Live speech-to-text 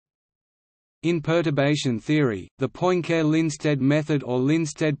In perturbation theory, the Poincaré–Lindstedt method or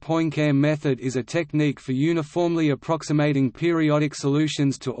Lindstedt–Poincaré method is a technique for uniformly approximating periodic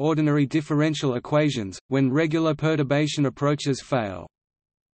solutions to ordinary differential equations, when regular perturbation approaches fail.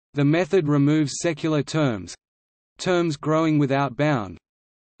 The method removes secular terms growing without bound,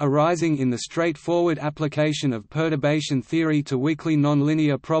 arising in the straightforward application of perturbation theory to weakly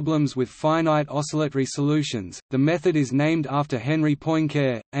nonlinear problems with finite oscillatory solutions. The method is named after Henri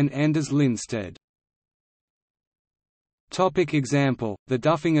Poincaré, and Anders Lindstedt. Example: the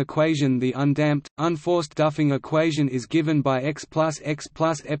Duffing equation. The undamped, unforced Duffing equation is given by x plus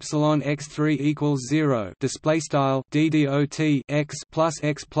epsilon x3 equals 0. Display style ddot x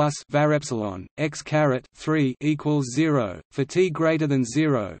plus var epsilon x caret 3 equals 0 for t greater than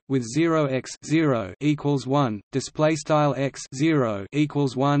 0, with 0 equals 1. Display style x 0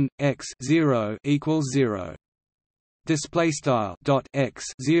 equals 1, x 0 equals 0. Display style x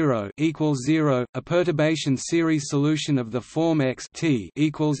 0 equals 0. A perturbation series solution of the form x t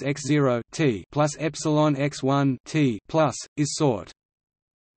equals x0 t plus epsilon x1 t plus is sought.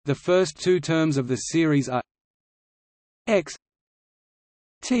 The first two terms of the series are x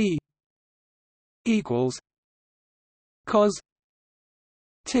t equals cos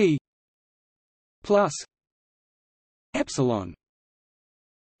t plus epsilon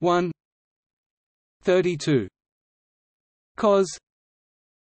 1 32 cos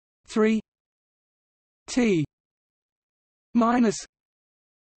 3 t minus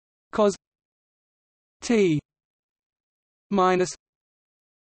cos t minus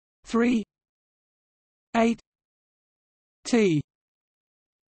 3 8 t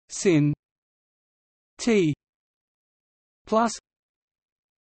sin t plus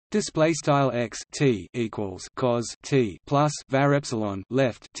display style x t equals cos t plus var epsilon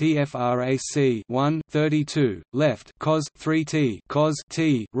left tfrac 1 32 left cos 3t cos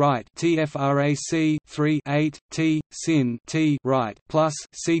t right tfrac 3 8 t sin t right plus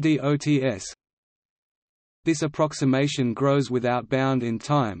cdots. This approximation grows without bound in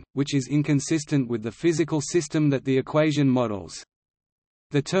time, which is inconsistent with the physical system that the equation models.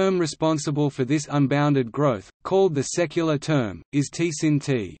 The term responsible for this unbounded growth, called the secular term, is t sin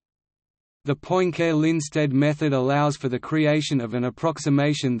t. The Poincaré–Lindstedt method allows for the creation of an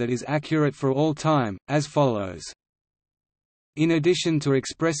approximation that is accurate for all time, as follows. In addition to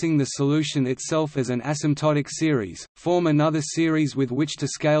expressing the solution itself as an asymptotic series, form another series with which to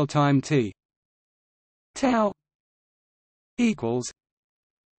scale time t tau equals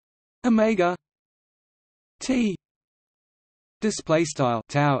omega t display style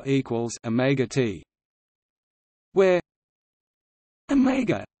tau equals omega t, where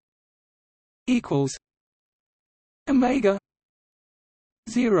omega equals omega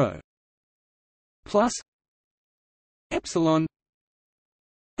 0 plus epsilon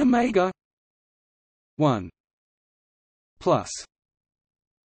omega 1 plus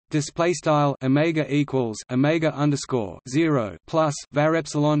display style omega equals omega underscore 0 plus var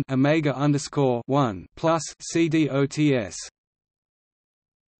epsilon omega underscore 1 plus cdots.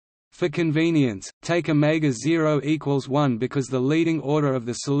 For convenience, take omega 0 equals 1 because the leading order of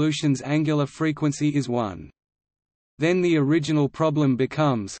the solution's angular frequency is 1. Then the original problem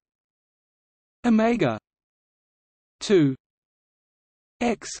becomes omega 2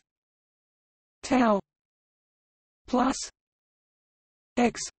 x tau plus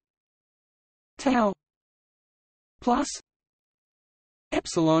x tau plus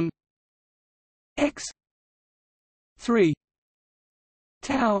epsilon x 3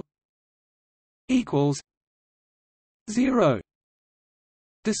 tau equals 0.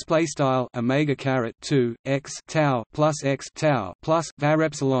 Display style omega caret 2 x tau plus var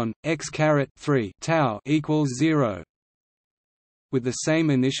epsilon x caret 3 tau equals 0, with the same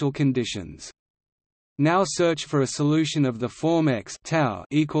initial conditions. Now search for a solution of the form x tau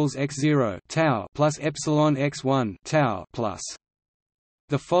equals x0 tau plus epsilon x1 tau plus.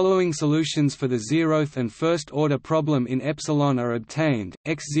 The following solutions for the zeroth and first order problem in epsilon are obtained: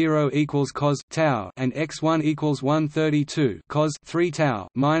 x0 equals cos tau and x1 equals 132 cos 3 tau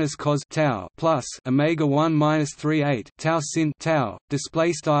minus cos tau plus omega 1 minus 38 tau sin tau.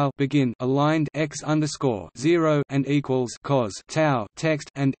 Display style begin aligned x underscore 0 and equals cos tau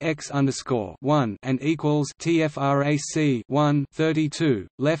text and x underscore 1 and equals tfrac 1 32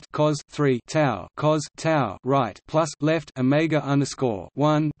 left cos 3 tau right plus left omega underscore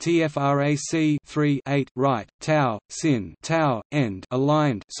 1 tfrac 3 8 right tau sin tau end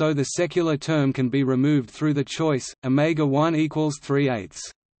aligned, so the secular term can be removed through the choice omega 1 equals 3/8.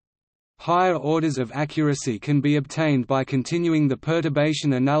 Higher orders of accuracy can be obtained by continuing the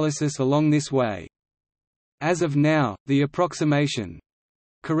perturbation analysis along this way. As of now, the approximation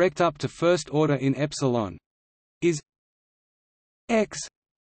correct up to first order in epsilon, is x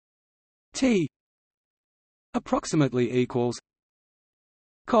t approximately equals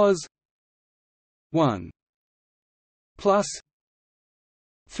cos 1 plus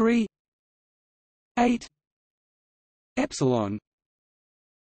 3 8 epsilon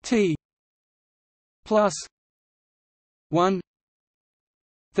t plus 1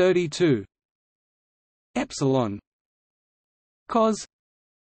 32 epsilon cos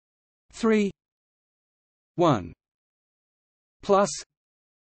 3 1 plus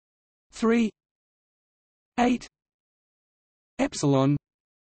 3 8 epsilon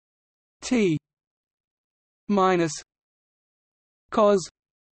t minus cos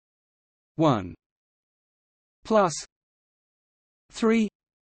 1 plus 3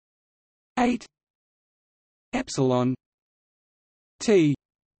 8 epsilon t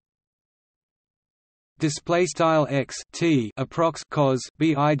display style x t approx cos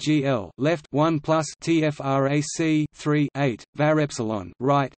bigl left 1 plus tfrac 3 8 var epsilon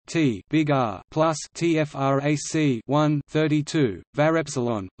right t big R plus tfrac 1 32 var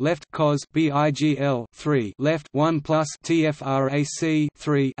epsilon left cos bigl 3 left 1 plus tfrac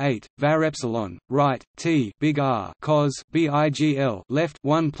 3 8 var epsilon right t big R cos bigl left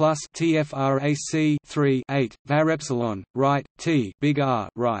 1 plus tfrac 3 8 var epsilon right t big R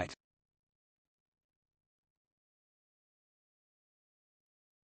right.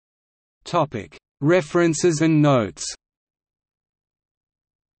 References and notes.